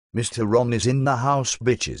Mr. Ron is in the house,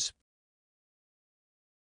 bitches.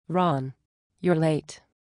 Ron, you're late.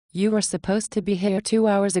 You were supposed to be here 2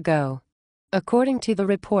 hours ago. According to the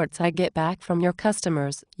reports I get back from your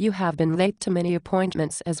customers, you have been late to many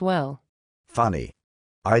appointments as well. Funny.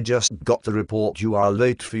 I just got the report you are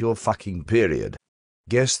late for your fucking period.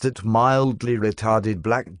 Guess that mildly retarded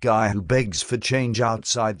black guy who begs for change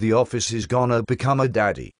outside the office is gonna become a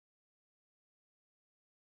daddy.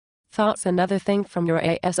 Thoughts. Another thing from your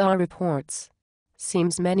ASR reports.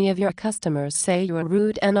 Seems many of your customers say you're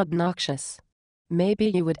rude and obnoxious. Maybe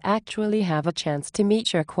you would actually have a chance to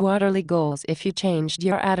meet your quarterly goals if you changed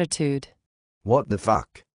your attitude. What the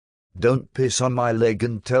fuck? Don't piss on my leg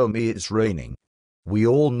and tell me it's raining. We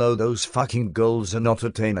all know those fucking goals are not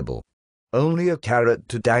attainable. Only a carrot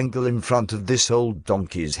to dangle in front of this old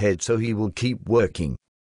donkey's head so he will keep working.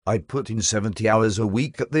 I put in 70 hours a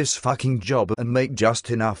week at this fucking job and make just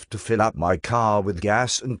enough to fill up my car with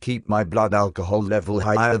gas and keep my blood alcohol level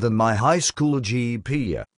higher than my high school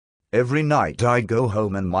GPA. Every night I go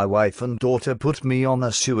home and my wife and daughter put me on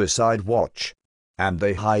a suicide watch. And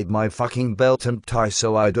they hide my fucking belt and tie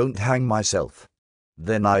so I don't hang myself.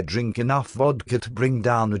 Then I drink enough vodka to bring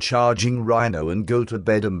down a charging rhino and go to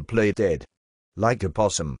bed and play dead. Like a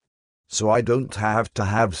possum. So I don't have to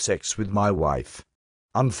have sex with my wife.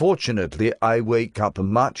 Unfortunately, I wake up and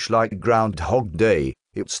much like Groundhog Day,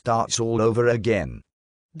 it starts all over again.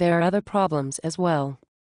 There are other problems as well.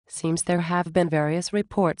 Seems there have been various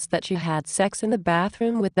reports that you had sex in the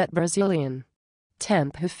bathroom with that Brazilian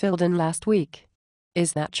temp who filled in last week.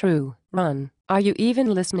 Is that true, Ron? Are you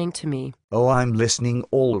even listening to me? Oh, I'm listening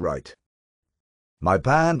all right. My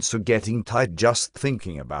pants are getting tight just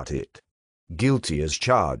thinking about it. Guilty as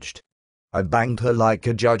charged. I banged her like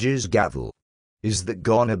a judge's gavel. Is that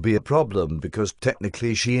gonna be a problem because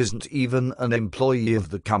technically she isn't even an employee of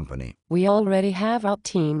the company? We already have our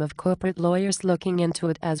team of corporate lawyers looking into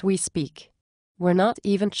it as we speak. We're not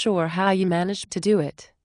even sure how you managed to do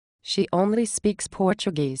it. She only speaks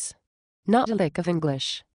Portuguese. Not a lick of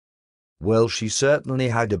English. Well, she certainly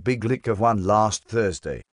had a big lick of one last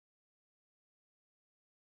Thursday.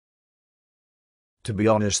 To be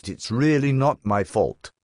honest, it's really not my fault.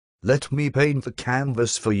 Let me paint the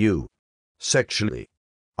canvas for you. Sexually,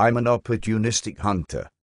 I'm an opportunistic hunter.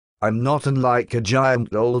 I'm not unlike a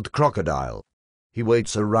giant old crocodile. He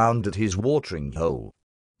waits around at his watering hole,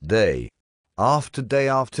 day after day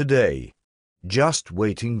after day, just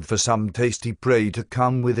waiting for some tasty prey to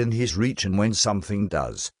come within his reach, and when something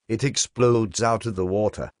does, it explodes out of the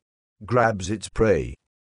water, grabs its prey,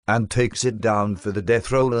 and takes it down for the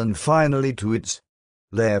death roll and finally to its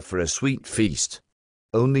lair for a sweet feast.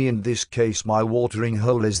 Only in this case my watering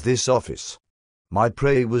hole is this office. My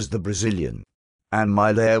prey was the Brazilian, and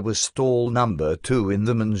my lair was stall number 2 in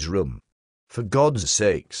the men's room. For God's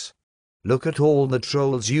sakes, look at all the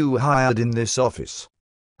trolls you hired in this office.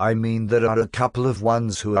 I mean, there are a couple of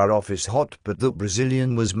ones who are office hot, but the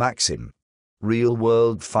Brazilian was Maxim. Real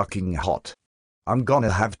world fucking hot. I'm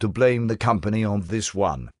gonna have to blame the company on this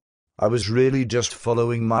one. I was really just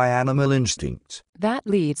following my animal instincts. That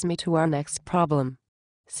leads me to our next problem.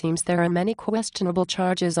 Seems there are many questionable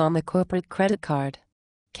charges on the corporate credit card.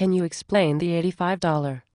 Can you explain the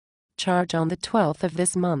 $85 charge on the 12th of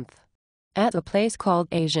this month at a place called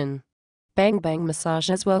Asian Bang Bang Massage,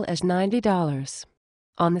 as well as $90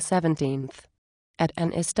 on the 17th at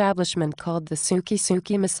an establishment called the Suki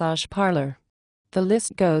Suki Massage Parlor? The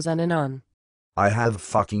list goes on and on. I have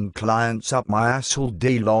fucking clients up my ass all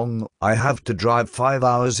day long. I have to drive 5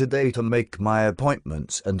 hours a day to make my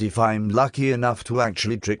appointments, and if I'm lucky enough to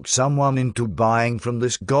actually trick someone into buying from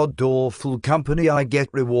this god-awful company, I get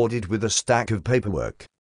rewarded with a stack of paperwork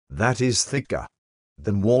that is thicker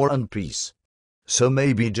than War and Peace. So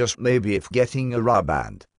maybe, just maybe, if getting a rubber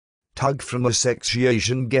band tug from a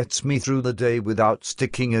sexuation gets me through the day without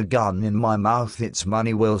sticking a gun in my mouth, it's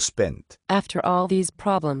money well spent. After all these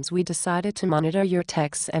problems, we decided to monitor your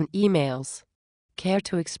texts and emails. Care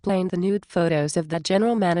to explain the nude photos of the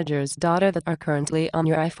general manager's daughter that are currently on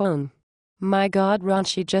your iPhone? My God, Ron,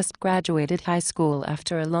 she just graduated high school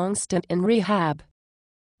after a long stint in rehab.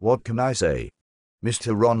 What can I say?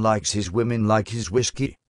 Mr. Ron likes his women like his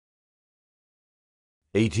whiskey.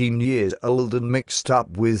 18 years old and mixed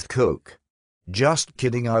up with coke. Just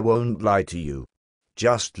kidding, I won't lie to you.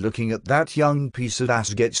 Just looking at that young piece of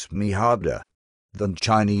ass gets me harder than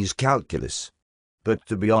Chinese calculus. But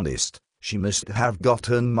to be honest, she must have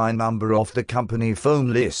gotten my number off the company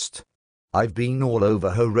phone list. I've been all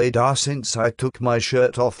over her radar since I took my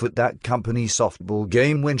shirt off at that company softball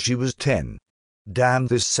game when she was 10. Damn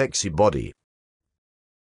this sexy body.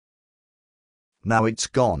 Now it's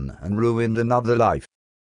gone and ruined another life.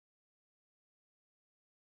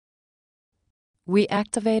 We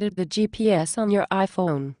activated the GPS on your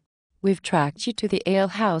iPhone. We've tracked you to the ale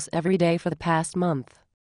house every day for the past month.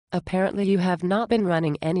 Apparently you have not been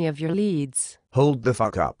running any of your leads. Hold the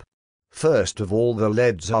fuck up. First of all, the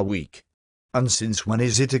leads are weak. And since when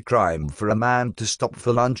is it a crime for a man to stop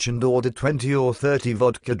for lunch and order 20 or 30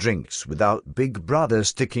 vodka drinks without Big Brother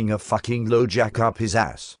sticking a fucking LoJack up his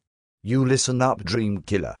ass? You listen up, dream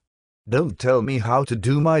killer. Don't tell me how to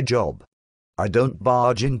do my job. I don't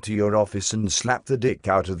barge into your office and slap the dick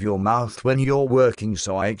out of your mouth when you're working,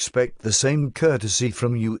 so I expect the same courtesy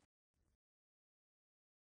from you,